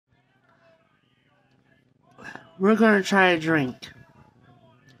we're going to try a drink.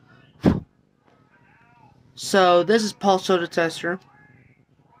 So, this is Paul Soda Tester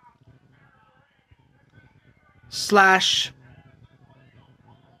 /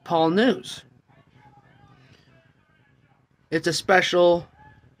 Paul News. It's a special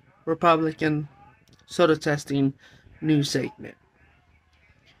Republican soda testing news segment.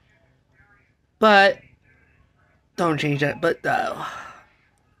 But, don't change that, but though.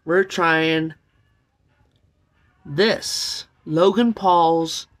 We're trying this. Logan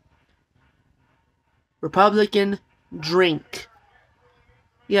Paul's Republican drink.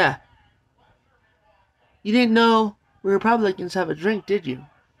 Yeah. You didn't know we Republicans have a drink, did you?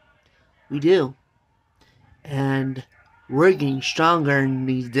 We do. And we're getting stronger in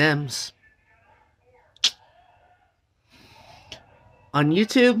these Dems. On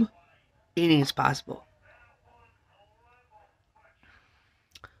YouTube, anything's possible.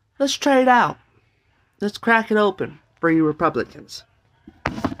 Let's try it out. Let's crack it open for you Republicans.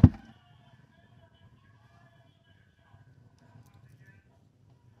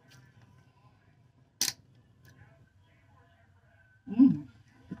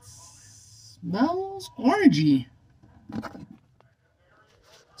 It smells orangey.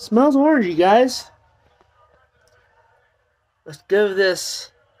 Smells orangey, guys. Let's give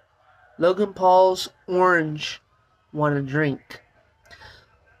this Logan Paul's orange one a drink.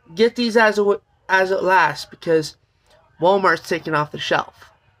 Get these as it lasts, because Walmart's taking off the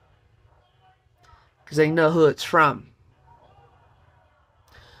shelf, because they know who it's from.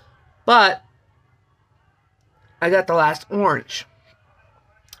 But I got the last orange.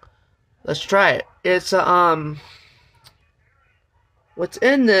 Let's try it. It's what's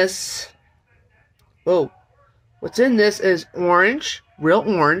in this? Oh, what's in this is orange, real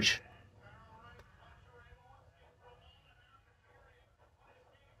orange.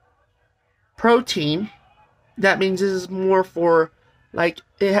 Protein. That means this is more for, like,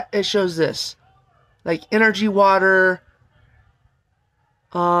 it shows this, like energy water,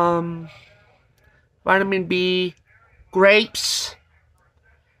 vitamin B, grapes,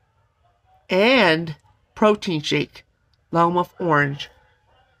 and protein shake along with orange.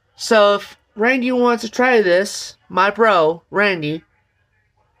 So if Randy wants to try this, my bro Randy,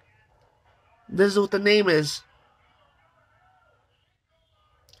 this is what the name is.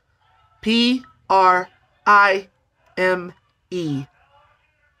 PRIME.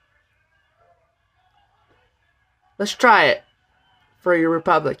 Let's try it for you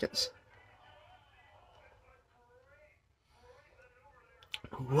Republicans.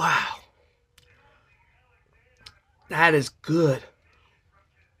 Wow. That is good.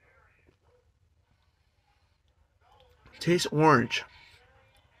 Tastes orange.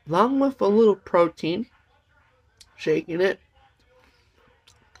 Along with a little protein. Shaking it.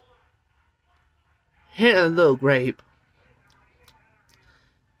 Hit a little grape.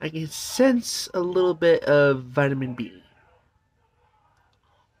 I can sense a little bit of vitamin B.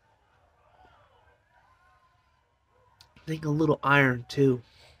 I think a little iron too.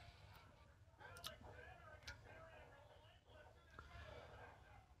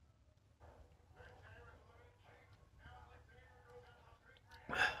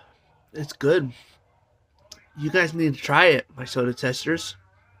 It's good. You guys need to try it, my soda testers.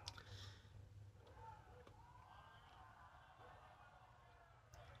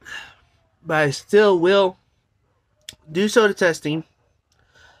 But I still will do soda testing.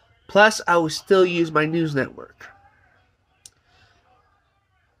 Plus, I will still use my news network.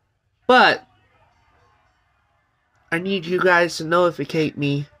 But I need you guys to notificate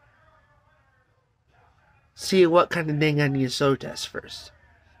me. See what kind of thing I need to soda test first.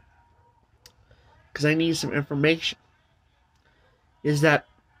 Because I need some information. Is that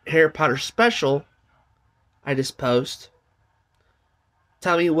Harry Potter special I just post?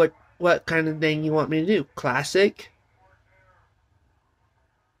 Tell me what kind of thing you want me to do. Classic.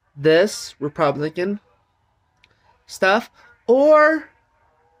 This Republican stuff. Or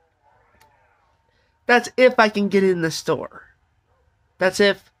that's if I can get in the store. That's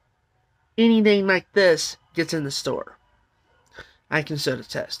if anything like this gets in the store. I can soda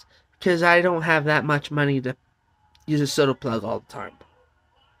test. Because I don't have that much money to use a soda plug all the time.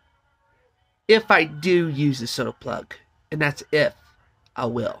 If I do use a soda plug. And that's if I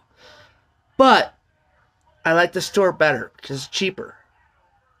will. But I like the store better because it's cheaper.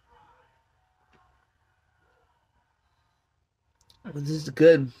 But this is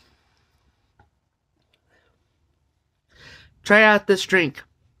good. Try out this drink.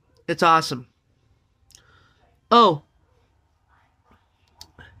 It's awesome. Oh.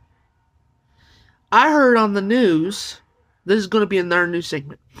 I heard on the news, this is going to be another news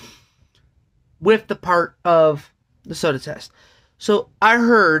segment. with the part of the soda test. So I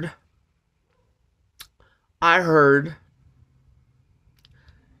heard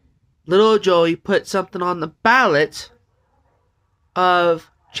little Joey put something on the ballot of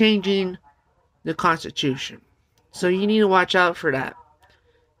changing the Constitution. So you need to watch out for that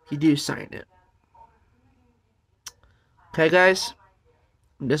if you do sign it. Okay, guys?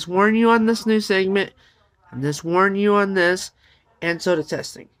 I'm just warning you on this new segment. I'm just warning you on this and soda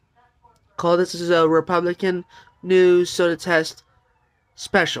testing. Call this a Republican News Soda Test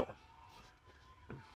Special.